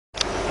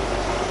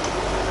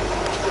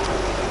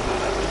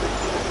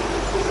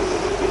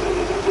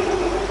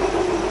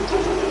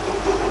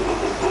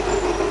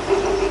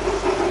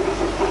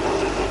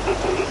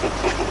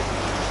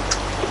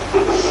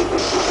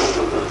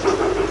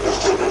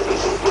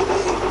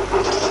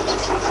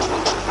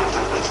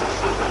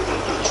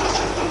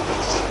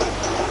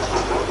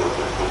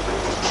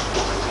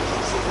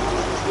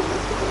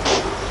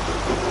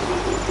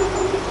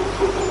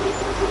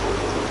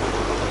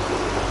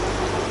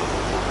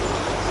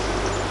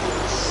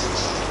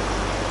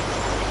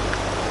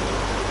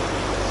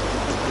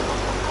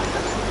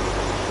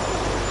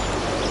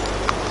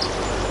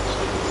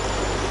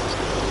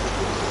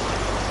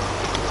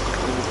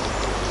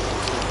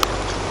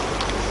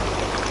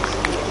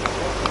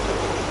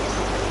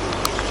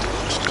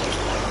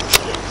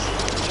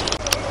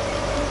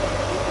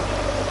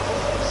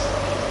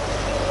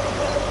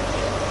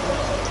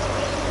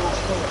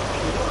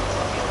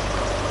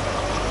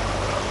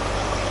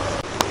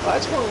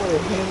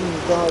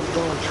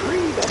doggone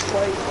tree. That's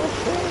like,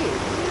 okay,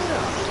 yeah.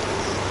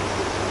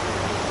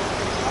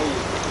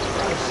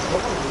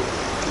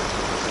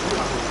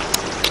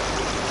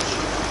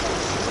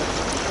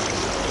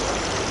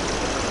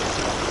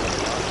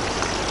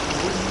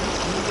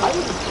 I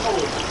was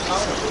probably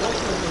out of the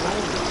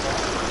 90s.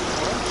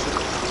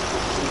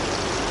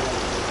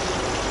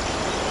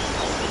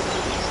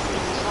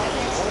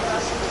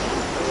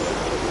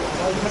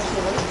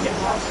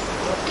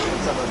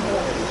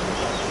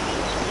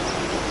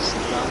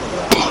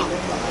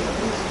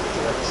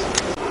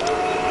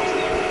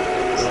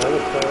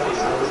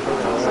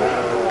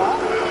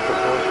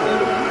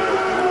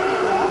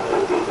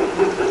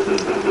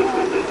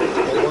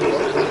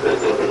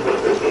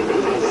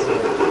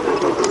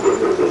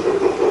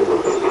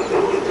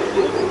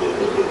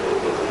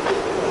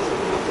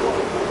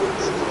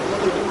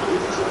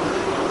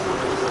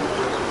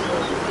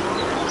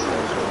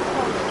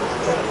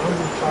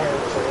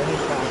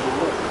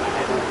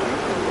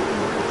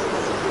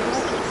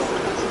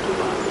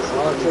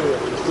 I'll tell you,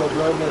 you still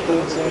driving that thing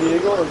in San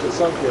Diego, or is it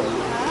sunk yet?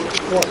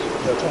 What?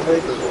 That 10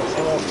 acres.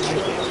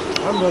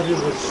 I'm ready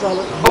to sell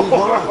it and move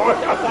on.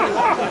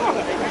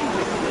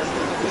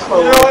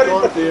 You know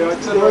what? I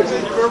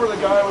said, you remember the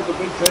guy with the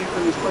big tank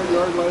in his front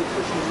yard last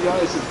year? Yeah,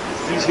 I said,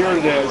 he's here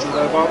today. I said,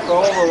 I about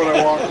fell over when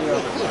I walked in.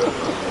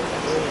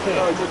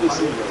 Oh, good to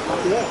see you.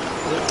 Yeah.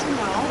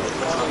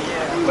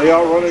 They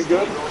out running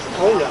good?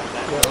 Oh, yeah.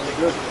 Yeah,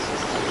 good.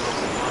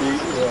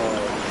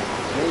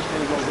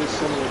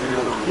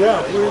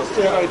 Yeah, it's a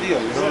good idea,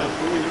 you know.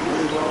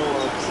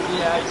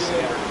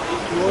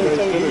 The only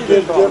thing he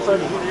did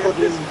different, he put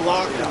in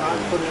block and I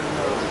put in,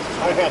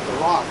 I had the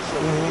rock, so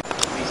I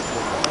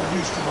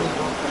used to move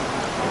up there.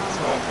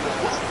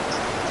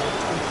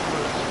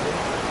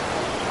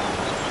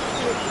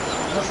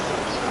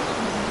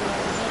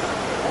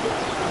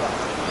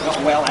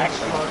 Well,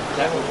 actually,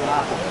 that was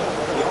not the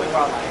only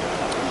problem I had.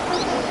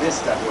 This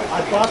stuff went.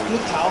 I bought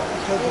this house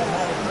because it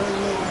had a very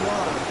little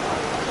yard.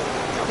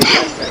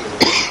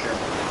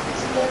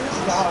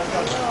 Now I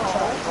got some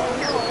track.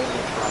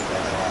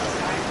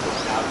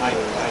 I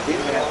did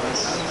have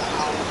this.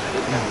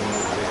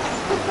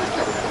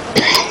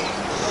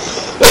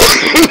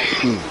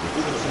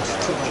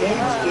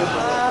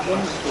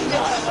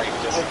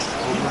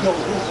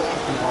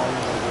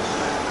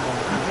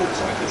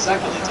 The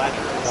succulents, I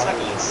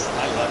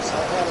love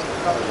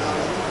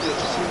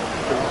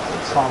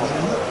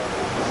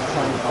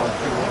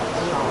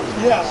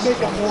Yeah, make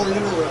it more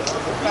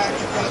interesting. The fact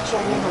it's not so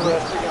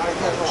interesting, I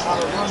don't know how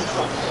to run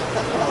something.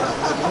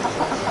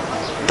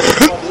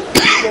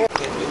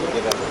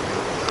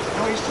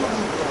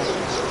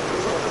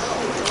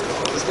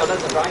 He still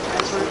does the dry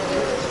transfer?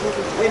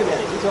 Wait a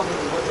minute, he told me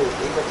he went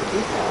to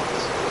deep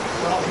house.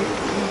 Well, he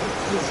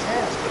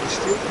has, but he's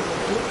still do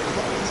it.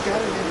 He's got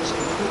it in his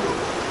computer.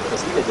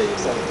 Because he did the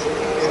 17.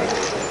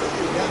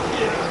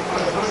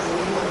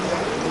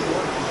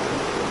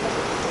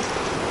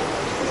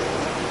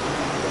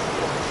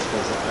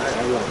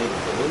 I really think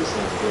the news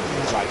thing is good.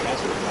 Dry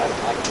transfer. I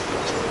don't like it.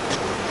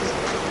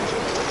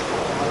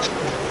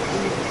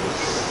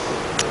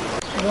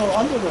 You know,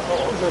 under the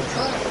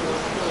track,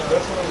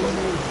 that's what we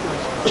use.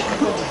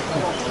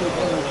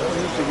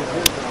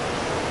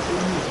 We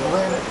use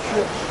granite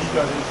chips. He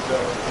got his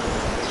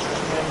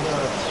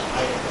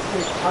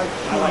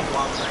And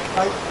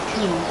type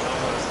 2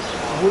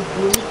 wood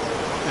glue,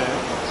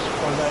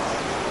 or that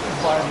you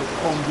buy at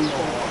Home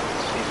Depot.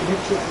 Mix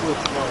it with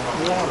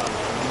water,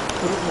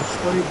 put it in a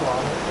spray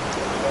bottle,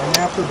 and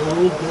after the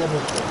glue,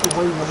 the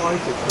way you like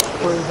it, you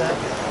spray that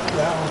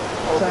down,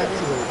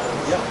 saturate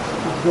it.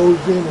 It goes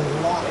in and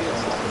locks it.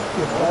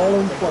 It's all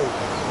in place.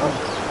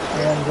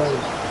 And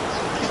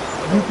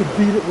you could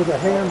beat it with a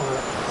hammer,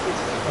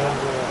 and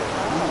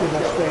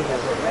it'll stay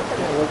there.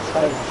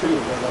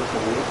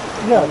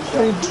 Yeah,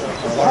 same,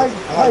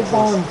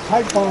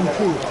 tight bond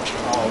too.